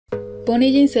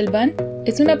Ponniyin Selvan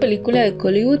es una película de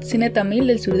Kollywood, cine tamil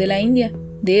del sur de la India,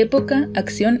 de época,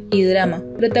 acción y drama,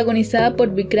 protagonizada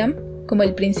por Vikram como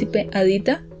el príncipe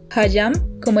Aditya, Jeyamohan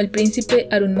como el príncipe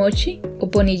Arunmochi o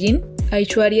Ponniyin,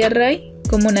 Aishwarya Rai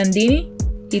como Nandini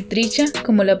y Trisha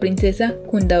como la princesa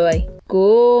Kundabai.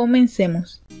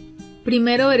 Comencemos.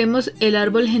 Primero veremos el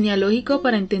árbol genealógico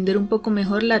para entender un poco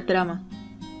mejor la trama.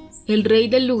 El rey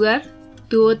del lugar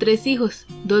tuvo 3 hijos,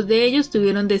 2 de ellos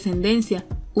tuvieron descendencia,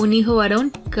 un hijo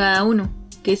varón cada uno,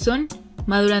 que son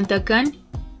Madhurantakan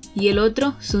y el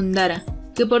otro Sundara,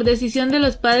 que por decisión de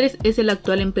los padres es el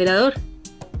actual emperador.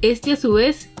 Este a su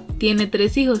vez tiene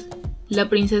 3 hijos, la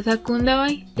princesa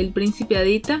Kundabai, el príncipe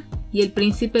Aditya y el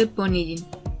príncipe Ponniyin.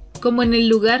 Como en el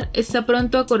lugar está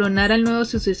pronto a coronar al nuevo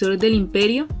sucesor del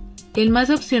imperio, el más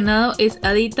opcionado es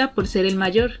Aditya por ser el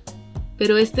mayor,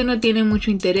 pero este no tiene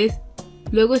mucho interés.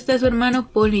 Luego está su hermano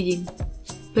Ponniyin,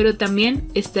 pero también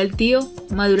está el tío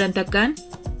Madhurantakan,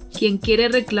 quien quiere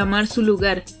reclamar su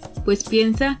lugar, pues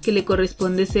piensa que le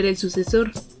corresponde ser el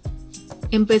sucesor.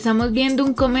 Empezamos viendo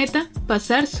un cometa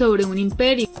pasar sobre un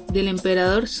imperio del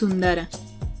emperador Sundara,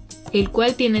 el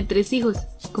cual tiene 3 hijos,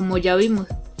 como ya vimos.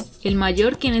 El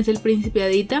mayor, quien es el príncipe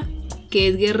Aditya, que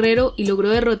es guerrero y logró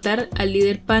derrotar al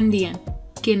líder Pandian,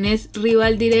 quien es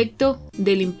rival directo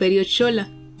del imperio Chola.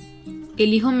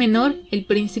 El hijo menor, el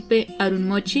príncipe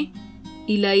Arunmochi,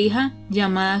 y la hija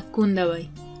llamada Kundabai.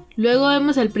 Luego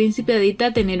vemos al príncipe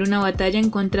Aditya tener una batalla en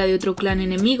contra de otro clan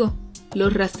enemigo,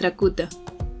 los Rashtrakuta,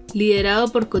 liderado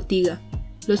por Kotiga.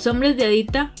 Los hombres de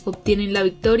Aditya obtienen la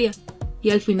victoria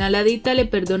y al final Aditya le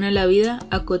perdona la vida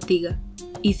a Kotiga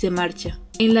y se marcha.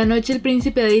 En la noche el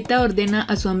príncipe Aditya ordena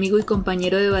a su amigo y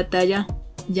compañero de batalla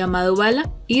llamado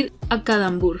Bala ir a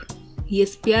Kadambur y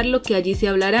espiar lo que allí se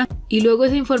hablará y luego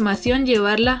esa información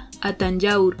llevarla a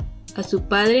Tanjore, a su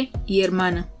padre y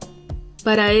hermana.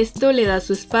 Para esto le da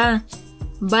su espada.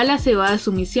 Bala se va a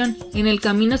su misión. En el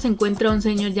camino se encuentra un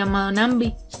señor llamado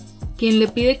Nambi, quien le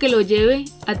pide que lo lleve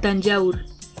a Tanjore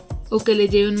o que le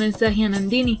lleve un mensaje a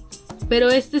Nandini, pero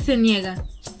este se niega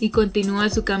y continúa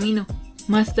su camino.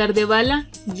 Más tarde Bala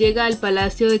llega al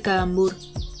palacio de Kadambur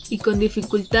y con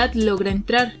dificultad logra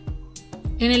entrar.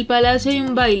 En el palacio hay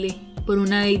un baile por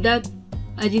una deidad.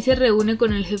 Allí se reúne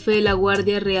con el jefe de la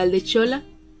guardia real de Chola,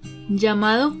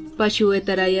 llamado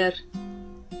Pashupatayar,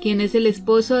 quien es el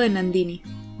esposo de Nandini.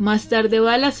 Más tarde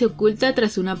Bala se oculta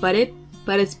tras una pared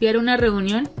para espiar una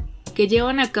reunión que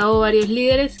llevan a cabo varios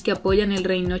líderes que apoyan el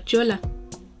reino Chola.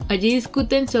 Allí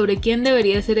discuten sobre quién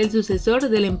debería ser el sucesor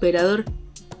del emperador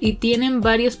y tienen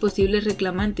varios posibles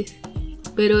reclamantes,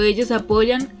 pero ellos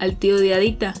apoyan al tío de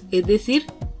Aditya, es decir,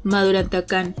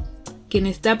 Madhurantakan, quien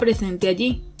está presente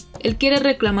allí. Él quiere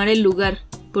reclamar el lugar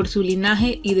por su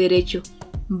linaje y derecho.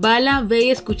 Bala ve y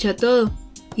escucha todo,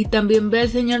 y también ve al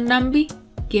señor Nambi,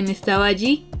 quien estaba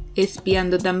allí,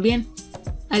 espiando también.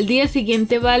 Al día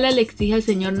siguiente Bala le exige al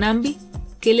señor Nambi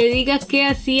que le diga qué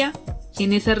hacía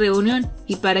en esa reunión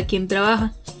y para quién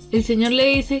trabaja. El señor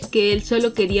le dice que él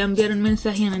solo quería enviar un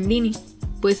mensaje a Nandini,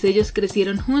 pues ellos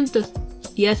crecieron juntos,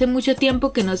 y hace mucho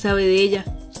tiempo que no sabe de ella.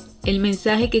 El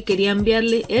mensaje que quería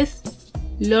enviarle es: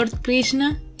 Lord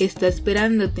Krishna está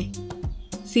esperándote.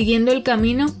 Siguiendo el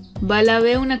camino, Bala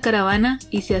ve una caravana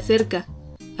y se acerca.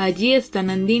 Allí está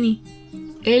Nandini.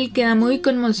 Él queda muy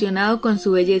conmocionado con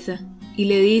su belleza y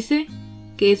le dice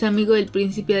que es amigo del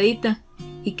príncipe Aditya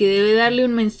y que debe darle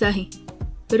un mensaje,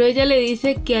 pero ella le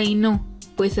dice que ahí no,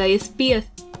 pues hay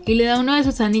espías, y le da uno de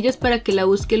sus anillos para que la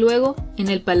busque luego en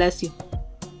el palacio.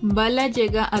 Bala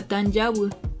llega a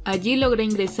Tanjore. Allí logra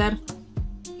ingresar.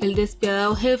 El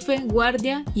despiadado jefe,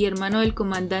 guardia y hermano del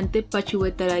comandante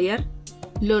Pashupatayar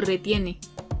lo retiene,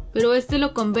 pero este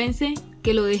lo convence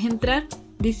que lo deje entrar,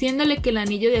 diciéndole que el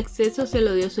anillo de acceso se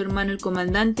lo dio su hermano el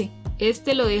comandante.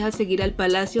 Este lo deja seguir al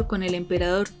palacio con el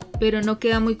emperador, pero no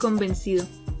queda muy convencido.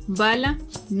 Bala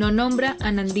no nombra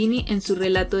a Nandini en su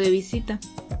relato de visita.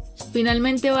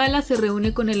 Finalmente Bala se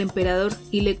reúne con el emperador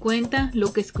y le cuenta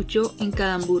lo que escuchó en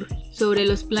Kadambur sobre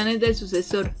los planes del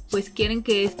sucesor, pues quieren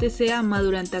que este sea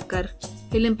Madhurantakan.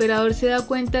 El emperador se da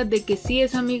cuenta de que sí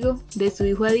es amigo de su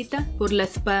hijo Aditya por la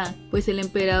espada, pues el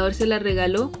emperador se la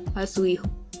regaló a su hijo.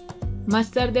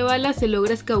 Más tarde Bala se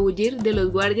logra escabullir de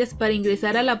los guardias para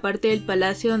ingresar a la parte del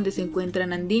palacio donde se encuentra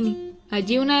Nandini.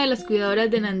 Allí una de las cuidadoras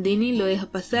de Nandini lo deja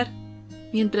pasar,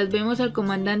 mientras vemos al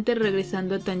comandante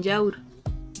regresando a Tanjore.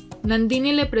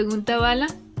 Nandini le pregunta a Bala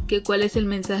que cuál es el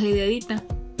mensaje de Aditya,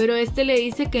 pero este le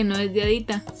dice que no es de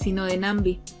Aditya, sino de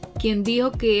Nambi, quien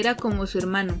dijo que era como su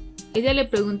hermano. Ella le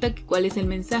pregunta que cuál es el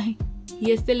mensaje,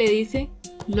 y este le dice: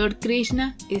 Lord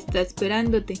Krishna está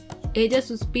esperándote. Ella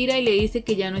suspira y le dice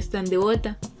que ya no es tan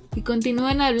devota, y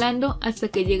continúan hablando hasta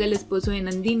que llega el esposo de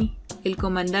Nandini, el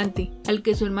comandante, al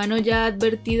que su hermano ya ha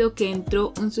advertido que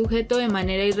entró un sujeto de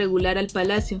manera irregular al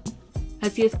palacio.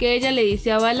 Así es que ella le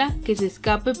dice a Bala que se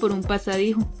escape por un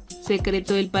pasadizo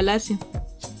secreto del palacio.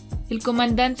 El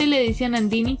comandante le dice a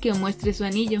Nandini que muestre su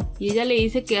anillo y ella le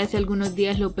dice que hace algunos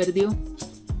días lo perdió.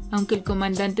 Aunque el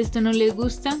comandante esto no le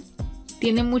gusta,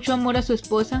 tiene mucho amor a su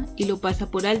esposa y lo pasa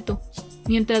por alto.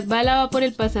 Mientras Bala va por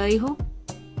el pasadizo,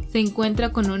 se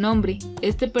encuentra con un hombre.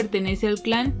 Este pertenece al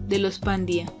clan de los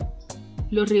Pandya,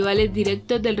 los rivales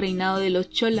directos del reinado de los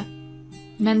Chola.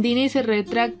 Nandini se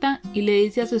retracta y le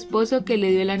dice a su esposo que le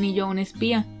dio el anillo a un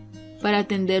espía para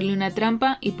tenderle una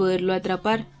trampa y poderlo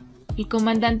atrapar. El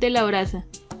comandante la abraza.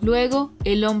 Luego,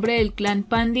 el hombre del clan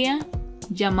Pandya,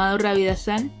 llamado Ravi,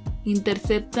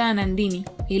 intercepta a Nandini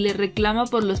y le reclama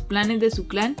por los planes de su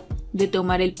clan de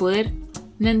tomar el poder.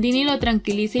 Nandini lo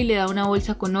tranquiliza y le da una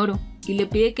bolsa con oro y le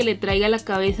pide que le traiga la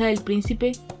cabeza del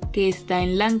príncipe que está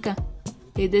en Lanka,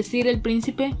 es decir, el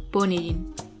príncipe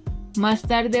Ponniyin. Más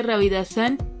tarde Ravi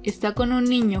está con un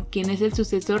niño quien es el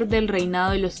sucesor del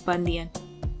reinado de los Pandyan,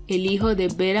 el hijo de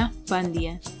Vera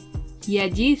Pandyan, y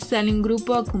allí sale un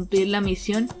grupo a cumplir la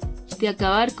misión de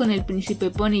acabar con el príncipe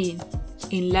Ponniyin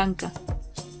en Lanka.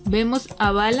 Vemos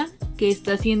a Bala que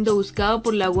está siendo buscado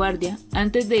por la guardia.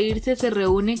 Antes de irse se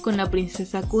reúne con la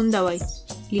princesa Kundabai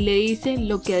y le dice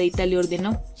lo que Adita le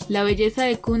ordenó. La belleza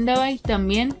de Kundabai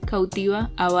también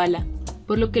cautiva a Bala,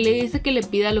 por lo que le dice que le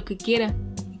pida lo que quiera.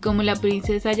 Como la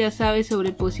princesa ya sabe sobre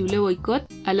el posible boicot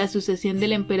a la sucesión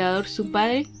del emperador su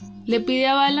padre, le pide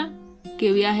a Bala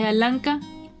que viaje a Lanka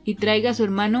y traiga a su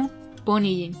hermano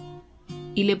Ponniyin,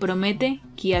 y le promete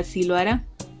que así lo hará.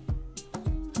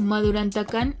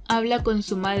 Madurantakan habla con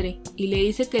su madre y le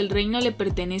dice que el reino le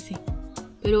pertenece,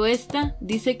 pero esta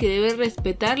dice que debe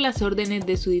respetar las órdenes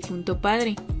de su difunto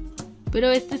padre, pero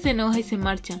este se enoja y se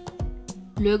marcha.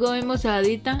 Luego vemos a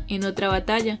Adita en otra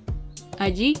batalla.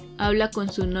 Allí habla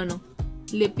con su nono,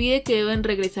 le pide que deben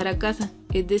regresar a casa,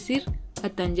 es decir, a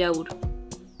Tanjavur,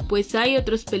 pues hay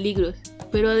otros peligros,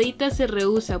 pero Adita se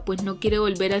rehúsa pues no quiere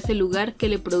volver a ese lugar que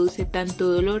le produce tanto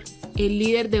dolor. El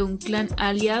líder de un clan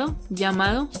aliado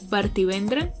llamado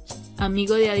Parthivendra,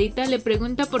 amigo de Adita, le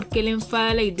pregunta por qué le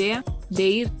enfada la idea de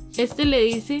ir. Este le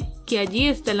dice que allí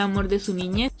está el amor de su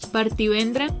niñez.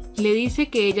 Parthivendra le dice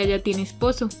que ella ya tiene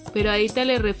esposo, pero Adita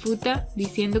le refuta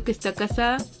diciendo que está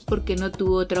casada porque no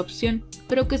tuvo otra opción,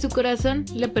 pero que su corazón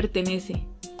le pertenece.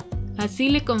 Así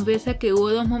le confiesa que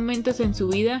hubo dos momentos en su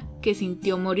vida que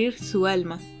sintió morir su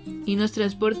alma, y nos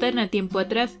transportan a tiempo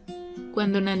atrás,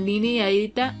 cuando Nandini y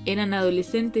Adita eran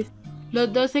adolescentes.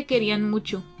 Los dos se querían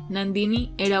mucho.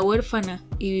 Nandini era huérfana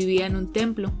y vivía en un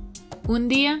templo. Un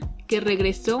día que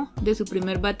regresó de su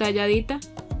primer batalla, Adita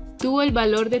tuvo el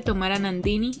valor de tomar a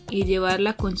Nandini y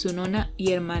llevarla con su nona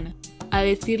y hermana, a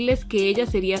decirles que ella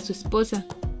sería su esposa.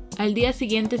 Al día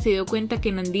siguiente se dio cuenta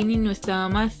que Nandini no estaba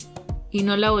más y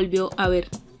no la volvió a ver.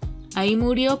 Ahí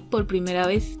murió por primera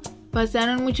vez.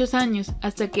 Pasaron muchos años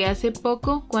hasta que hace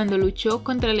poco, cuando luchó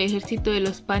contra el ejército de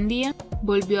los Pandya,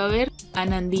 volvió a ver a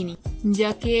Nandini,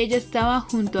 ya que ella estaba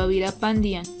junto a Vira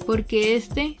Pandya, porque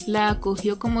este la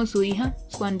acogió como su hija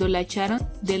cuando la echaron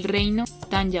del reino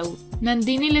Tanjavur.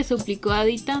 Nandini le suplicó a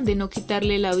Adita de no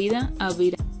quitarle la vida a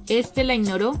Vira. Este la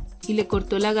ignoró y le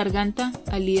cortó la garganta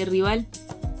al líder rival.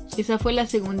 Esa fue la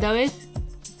segunda vez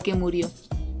que murió.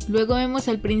 Luego vemos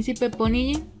al príncipe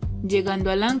Ponniyin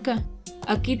llegando a Lanka.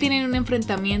 Aquí tienen un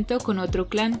enfrentamiento con otro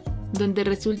clan, donde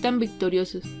resultan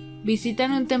victoriosos.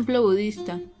 Visitan un templo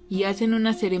budista y hacen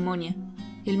una ceremonia.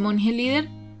 El monje líder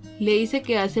le dice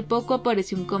que hace poco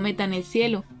apareció un cometa en el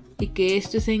cielo y que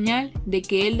esto es señal de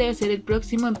que él debe ser el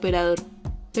próximo emperador.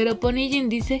 Pero Ponniyin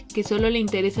dice que solo le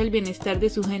interesa el bienestar de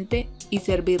su gente y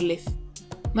servirles.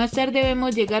 Más tarde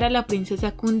vemos llegar a la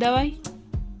princesa Kundabai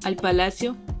al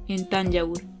palacio en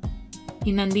Tanjavur,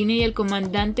 y Nandini y el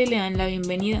comandante le dan la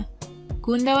bienvenida.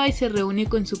 Kundabai se reúne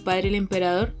con su padre el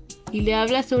emperador y le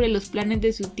habla sobre los planes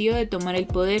de su tío de tomar el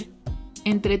poder.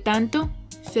 Entre tanto,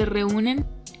 se reúnen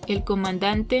el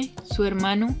comandante, su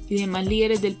hermano y demás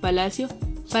líderes del palacio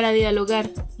para dialogar,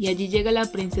 y allí llega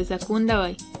la princesa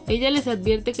Kundabai. Ella les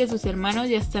advierte que sus hermanos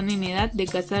ya están en edad de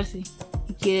casarse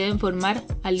y que deben formar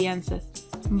alianzas.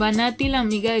 Vanati, la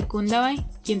amiga de Kundabai,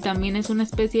 quien también es una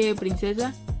especie de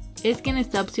princesa, es quien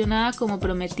está opcionada como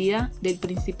prometida del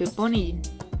príncipe Ponniyin.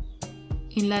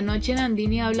 En la noche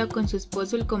Nandini habla con su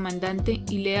esposo el comandante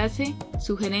y le hace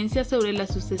sugerencias sobre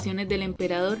las sucesiones del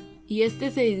emperador, y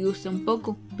este se disgusta un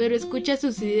poco, pero escucha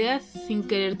sus ideas sin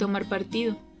querer tomar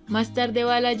partido. Más tarde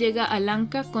Bala llega a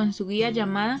Lanka con su guía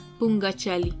llamada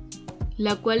Pungachali,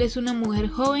 la cual es una mujer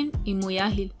joven y muy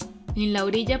ágil. En la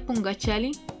orilla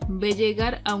Pungachali ve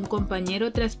llegar a un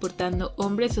compañero transportando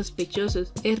hombres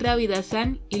sospechosos. Es Ravi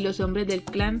y los hombres del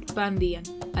clan Pandiyan,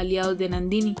 aliados de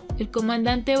Nandini. El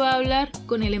comandante va a hablar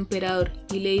con el emperador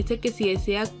y le dice que si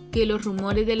desea que los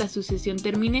rumores de la sucesión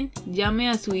terminen, llame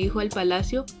a su hijo al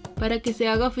palacio para que se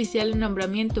haga oficial el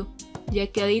nombramiento, ya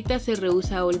que Adita se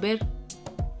rehúsa a volver.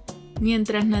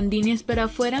 Mientras Nandini espera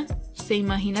afuera, se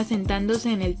imagina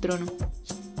sentándose en el trono.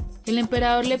 El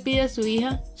emperador le pide a su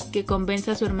hija que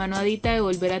convenza a su hermano Adita de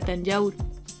volver a Tanjore.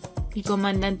 El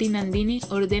comandante y Nandini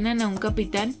ordenan a un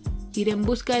capitán ir en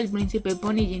busca del príncipe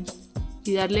Ponniyin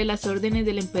y darle las órdenes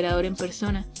del emperador en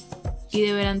persona, y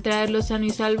deberán traerlo sano y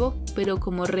salvo, pero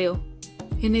como reo.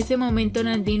 En ese momento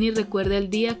Nandini recuerda el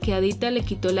día que Adita le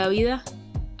quitó la vida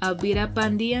a Veera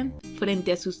Pandiyan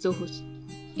frente a sus ojos.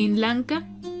 En Lanka,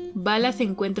 Vala se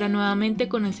encuentra nuevamente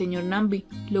con el señor Nambi,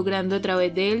 logrando a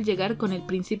través de él llegar con el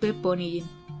príncipe Ponniyin.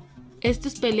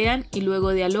 Estos pelean y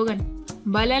luego dialogan.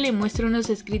 Vala le muestra unos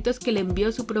escritos que le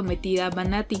envió su prometida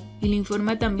Banati y le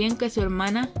informa también que su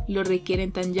hermana lo requiere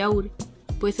en Tanjore,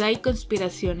 pues hay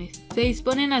conspiraciones. Se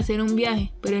disponen a hacer un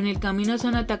viaje, pero en el camino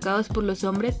son atacados por los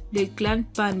hombres del clan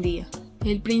Pandiya.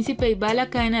 El príncipe y Vala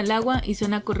caen al agua y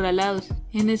son acorralados.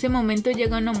 En ese momento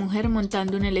llega una mujer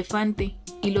montando un elefante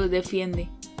y los defiende.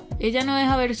 Ella no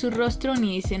deja ver su rostro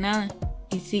ni dice nada,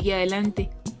 y sigue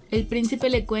adelante. El príncipe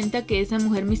le cuenta que esa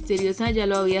mujer misteriosa ya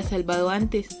lo había salvado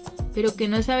antes, pero que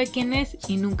no sabe quién es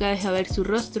y nunca deja ver su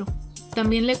rostro.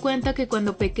 También le cuenta que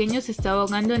cuando pequeño se estaba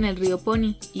ahogando en el río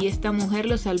Poni, y esta mujer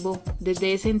lo salvó.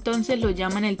 Desde ese entonces lo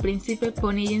llaman el príncipe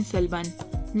Ponniyin Selvan.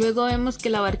 Luego vemos que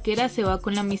la barquera se va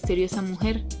con la misteriosa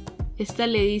mujer. Esta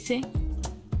le dice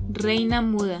reina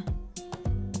muda,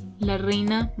 la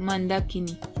reina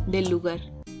Mandakini del lugar.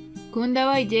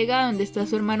 Kundabai llega a donde está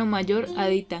su hermano mayor,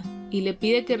 Adita, y le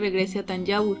pide que regrese a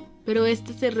Tanjore, pero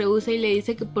este se rehúsa y le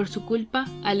dice que por su culpa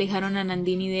alejaron a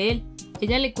Nandini de él.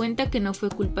 Ella le cuenta que no fue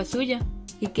culpa suya,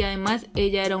 y que además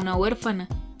ella era una huérfana,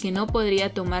 que no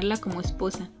podría tomarla como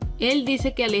esposa. Él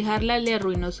dice que alejarla le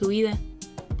arruinó su vida,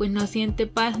 pues no siente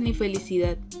paz ni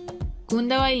felicidad.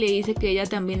 Kundabai le dice que ella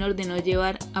también ordenó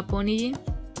llevar a Ponniyin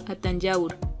a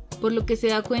Tanjore, por lo que se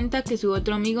da cuenta que su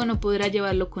otro amigo no podrá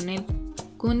llevarlo con él.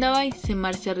 Kundabai se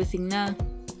marcha resignada.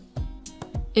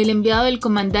 El enviado del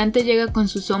comandante llega con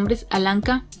sus hombres a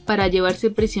Lanka para llevarse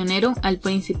prisionero al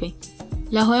príncipe.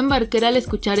 La joven barquera al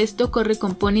escuchar esto corre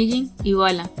con Ponniyin y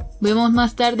Vala. Vemos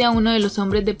más tarde a uno de los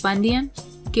hombres de Pandiyan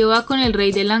que va con el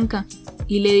rey de Lanka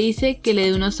y le dice que le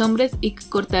dé unos hombres y que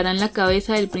cortarán la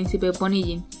cabeza del príncipe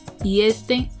Ponniyin, y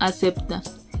este acepta.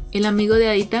 El amigo de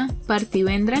Adita,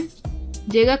 Parthivendran,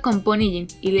 llega con Ponniyin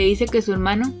y le dice que su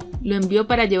hermano lo envió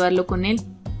para llevarlo con él.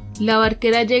 La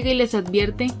barquera llega y les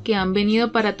advierte que han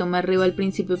venido para tomar reo al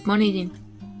príncipe Ponniyin.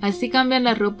 Así cambian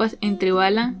las ropas entre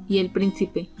Vala y el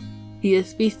príncipe y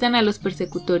despistan a los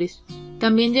persecutores.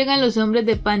 También llegan los hombres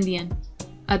de Pandiyan,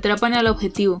 atrapan al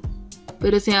objetivo,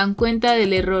 pero se dan cuenta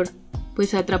del error,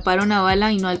 pues atraparon a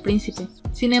Vala y no al príncipe.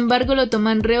 Sin embargo, lo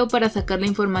toman reo para sacar la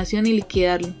información y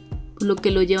liquidarlo, por lo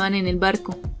que lo llevan en el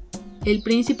barco. El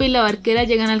príncipe y la barquera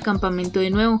llegan al campamento de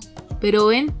nuevo, pero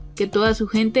ven que toda su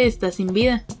gente está sin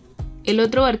vida. El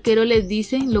otro barquero les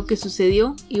dice lo que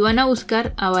sucedió y van a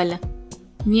buscar a Vala.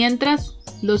 Mientras,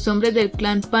 los hombres del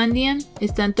clan Pandiyan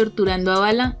están torturando a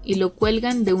Vala y lo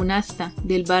cuelgan de un asta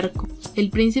del barco. El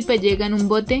príncipe llega en un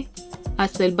bote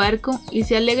hasta el barco y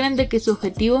se alegran de que su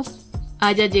objetivo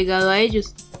haya llegado a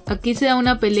ellos. Aquí se da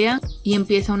una pelea y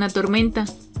empieza una tormenta.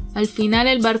 Al final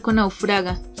el barco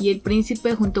naufraga y el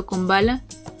príncipe junto con Vala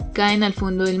caen al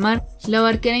fondo del mar. La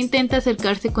barquera intenta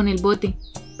acercarse con el bote,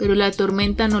 pero la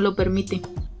tormenta no lo permite.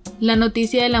 La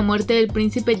noticia de la muerte del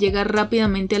príncipe llega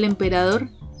rápidamente al emperador,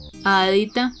 a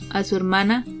Adita, a su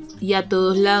hermana y a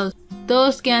todos lados.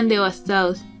 Todos quedan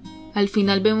devastados. Al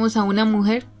final vemos a una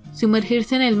mujer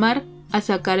sumergirse en el mar a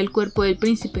sacar el cuerpo del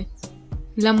príncipe.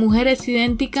 La mujer es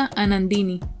idéntica a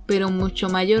Nandini, pero mucho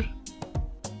mayor.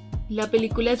 La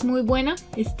película es muy buena,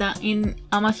 está en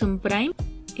Amazon Prime.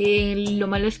 Lo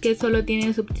malo es que solo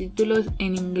tiene subtítulos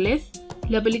en inglés.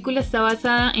 La película está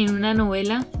basada en una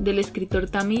novela del escritor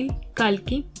tamil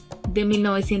Kalki de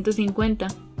 1950.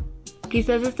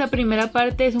 Quizás esta primera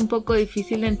parte es un poco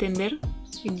difícil de entender,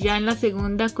 ya en la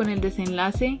segunda con el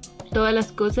desenlace todas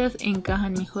las cosas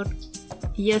encajan mejor.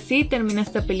 Y así termina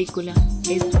esta película.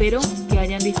 Espero que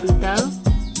hayan disfrutado.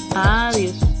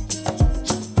 Adiós.